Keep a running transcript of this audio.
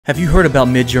Have you heard about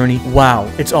Midjourney?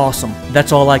 Wow, it's awesome.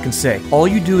 That's all I can say. All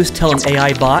you do is tell an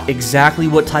AI bot exactly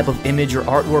what type of image or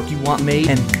artwork you want made,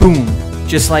 and boom,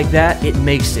 just like that, it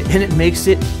makes it. And it makes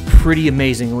it pretty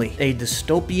amazingly. A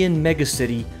dystopian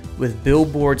megacity with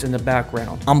billboards in the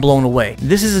background. I'm blown away.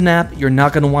 This is an app you're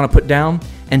not going to want to put down,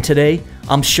 and today,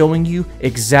 I'm showing you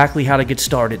exactly how to get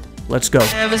started. Let's go.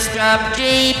 Never stop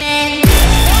dreaming.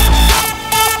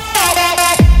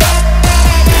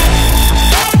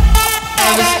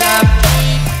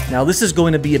 Now this is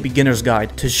going to be a beginner's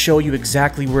guide to show you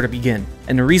exactly where to begin.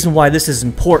 And the reason why this is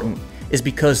important is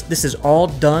because this is all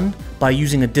done by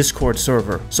using a Discord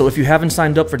server. So if you haven't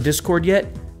signed up for Discord yet,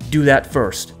 do that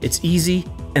first. It's easy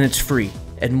and it's free.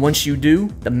 And once you do,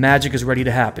 the magic is ready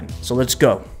to happen. So let's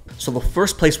go. So the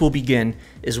first place we'll begin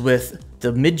is with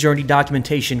the Midjourney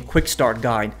documentation QuickStart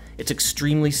guide. It's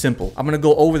extremely simple. I'm going to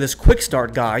go over this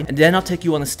QuickStart guide, and then I'll take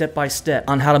you on a step-by-step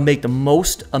on how to make the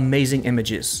most amazing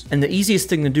images. And the easiest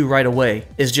thing to do right away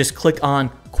is just click on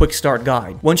QuickStart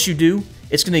guide. Once you do,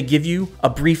 it's going to give you a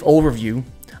brief overview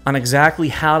on exactly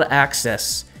how to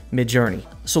access Midjourney.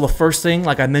 So the first thing,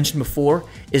 like I mentioned before,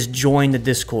 is join the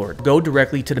Discord. Go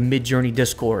directly to the Midjourney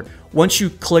Discord. Once you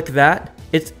click that,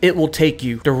 it will take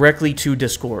you directly to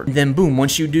Discord. And then boom,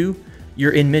 once you do,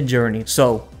 you're in Midjourney.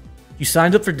 So you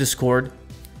signed up for Discord,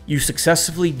 you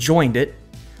successfully joined it.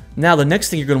 Now the next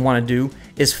thing you're going to want to do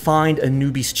is find a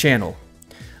newbie's channel.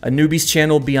 A newbie's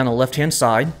channel will be on the left-hand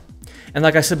side. And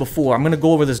like I said before, I'm going to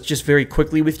go over this just very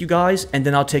quickly with you guys, and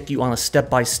then I'll take you on a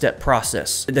step-by-step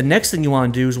process. The next thing you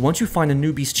want to do is once you find a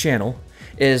newbie's channel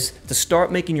is to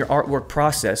start making your artwork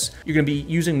process, you're going to be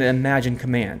using the imagine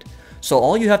command. So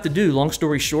all you have to do, long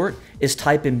story short, is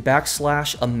type in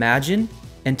 \imagine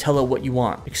and tell it what you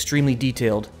want. Extremely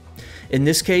detailed. In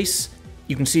this case,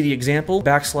 you can see the example,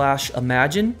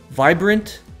 \imagine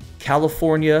vibrant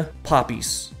California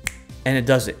poppies, and it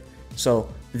does it. So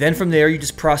then from there, you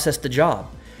just process the job.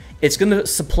 It's going to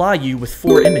supply you with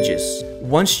 4 images.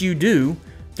 Once you do,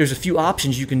 there's a few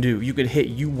options you can do. You could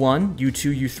hit U1,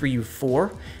 U2, U3,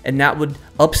 U4, and that would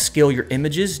upscale your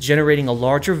images, generating a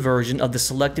larger version of the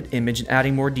selected image and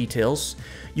adding more details.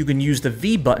 You can use the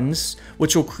V buttons,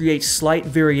 which will create slight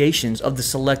variations of the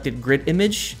selected grid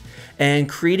image, and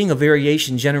creating a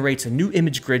variation generates a new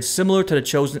image grid similar to the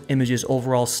chosen image's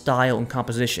overall style and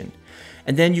composition.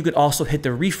 And then you could also hit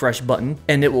the refresh button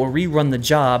and it will rerun the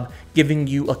job, giving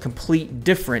you a complete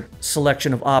different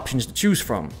selection of options to choose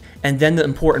from. And then the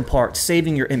important part,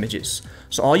 saving your images.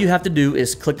 So all you have to do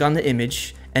is click on the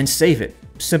image and save it.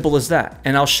 Simple as that.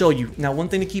 And I'll show you. Now, one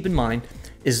thing to keep in mind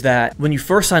is that when you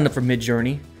first sign up for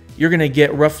Midjourney, you're going to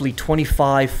get roughly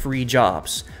 25 free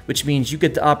jobs, which means you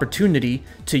get the opportunity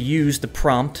to use the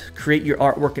prompt, create your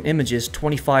artwork and images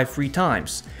 25 free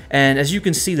times. And as you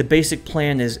can see, the basic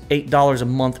plan is $8 a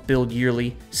month billed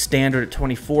yearly, standard at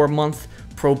 $24 a month,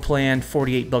 pro plan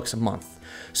 $48 a month.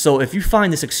 So if you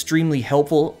find this extremely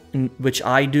helpful, which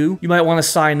I do, you might want to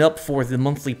sign up for the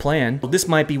monthly plan. This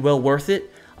might be well worth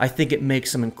it. I think it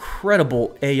makes some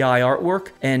incredible AI artwork,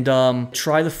 and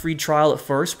try the free trial at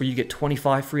first where you get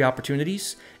 25 free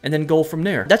opportunities and then go from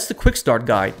there. That's the QuickStart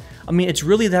guide. I mean, it's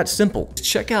really that simple.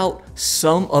 Check out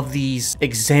some of these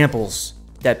examples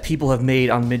that people have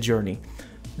made on Midjourney.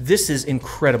 This is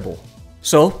incredible.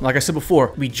 So, like I said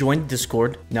before, we joined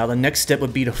Discord. Now the next step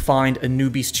would be to find a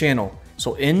newbie's channel.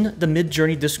 So in the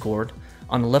Midjourney Discord,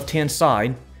 on the left-hand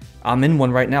side, I'm in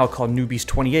one right now called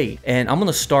Newbies28, and I'm going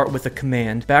to start with the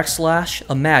command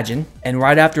 \imagine, and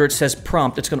right after it says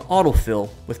prompt, it's going to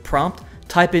autofill with prompt.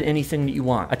 Type in anything that you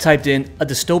want. I typed in a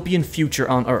dystopian future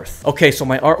on Earth. Okay, so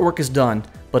my artwork is done,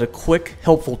 but a quick,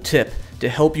 helpful tip to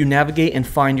help you navigate and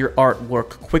find your artwork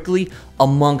quickly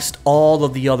amongst all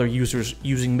of the other users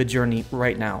using Midjourney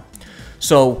right now.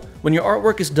 So when your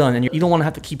artwork is done and you don't want to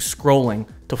have to keep scrolling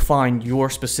to find your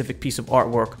specific piece of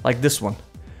artwork, like this one.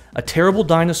 A terrible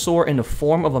dinosaur in the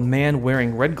form of a man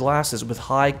wearing red glasses with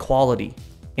high quality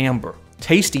amber.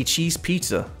 Tasty cheese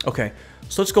pizza. Okay,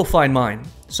 so let's go find mine.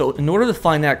 So in order to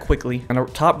find that quickly, on the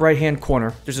top right hand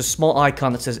corner, there's a small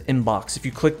icon that says inbox. If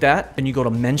you click that and you go to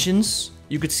mentions,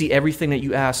 you could see everything that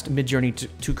you asked Midjourney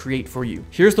to create for you.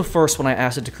 Here's the first one I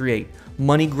asked it to create,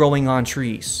 money growing on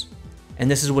trees. And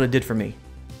this is what it did for me.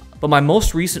 But my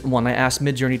most recent one I asked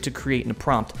Midjourney to create in a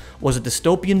prompt was a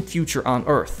dystopian future on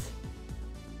Earth.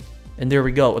 And there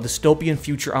we go, a dystopian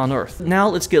future on Earth. Now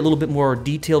let's get a little bit more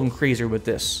detailed and crazier with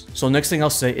this. So next thing I'll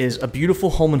say is a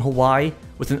beautiful home in Hawaii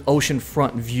with an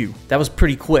oceanfront view. That was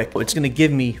pretty quick. It's gonna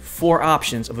give me 4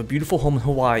 options of a beautiful home in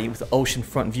Hawaii with an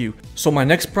oceanfront view. So my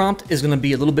next prompt is gonna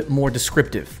be a little bit more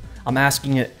descriptive. I'm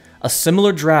asking it, a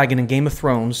similar dragon in Game of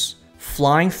Thrones,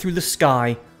 flying through the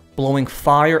sky, blowing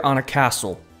fire on a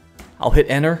castle. I'll hit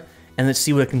enter, and let's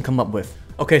see what it can come up with.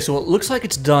 Okay, so it looks like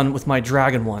it's done with my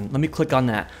dragon one. Let me click on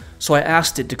that. So I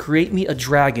asked it to create me a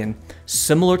dragon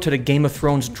similar to the Game of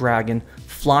Thrones dragon,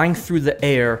 flying through the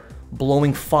air,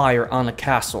 blowing fire on a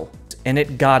castle. And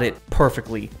it got it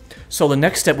perfectly. So the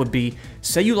next step would be,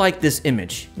 say you like this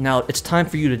image. Now it's time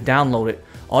for you to download it.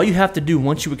 All you have to do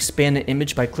once you expand the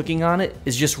image by clicking on it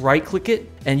is just right click it,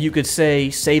 and you could say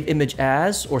save image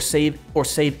as or save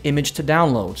image to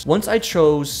downloads. Once I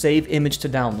chose save image to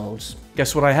downloads,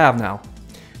 guess what I have now?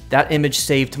 That image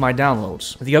saved to my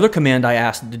downloads. The other command I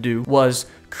asked it to do was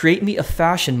create me a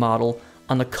fashion model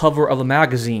on the cover of a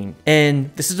magazine.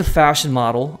 And this is a fashion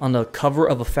model on the cover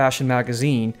of a fashion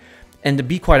magazine. And to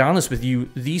be quite honest with you,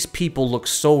 these people look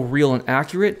so real and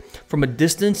accurate. From a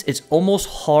distance, it's almost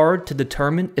hard to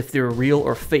determine if they're real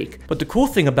or fake. But the cool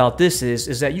thing about this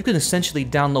is that you can essentially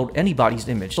download anybody's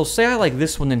image. So say I like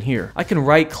this one in here. I can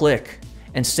right click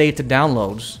and save to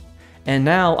downloads. And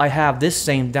now I have this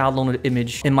same downloaded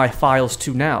image in my files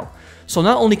too now. So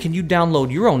not only can you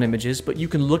download your own images, but you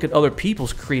can look at other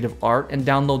people's creative art and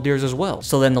download theirs as well.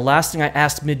 So then the last thing I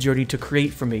asked Midjourney to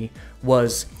create for me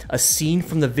was a scene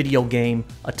from the video game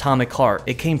Atomic Heart.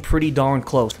 It came pretty darn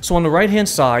close. So on the right hand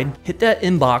side, hit that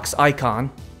inbox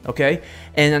icon, okay?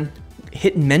 And then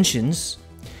hit mentions.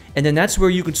 And then that's where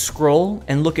you could scroll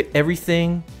and look at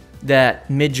everything that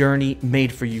Midjourney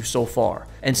made for you so far.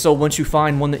 And so once you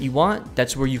find one that you want,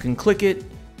 that's where you can click it,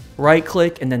 right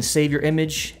click, and then save your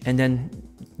image, and then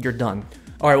you're done.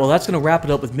 Alright, well that's going to wrap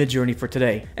it up with Midjourney for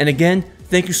today. And again,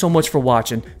 thank you so much for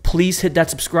watching. Please hit that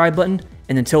subscribe button,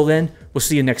 and until then, we'll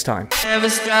see you next time. Never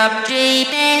stop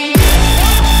dreaming.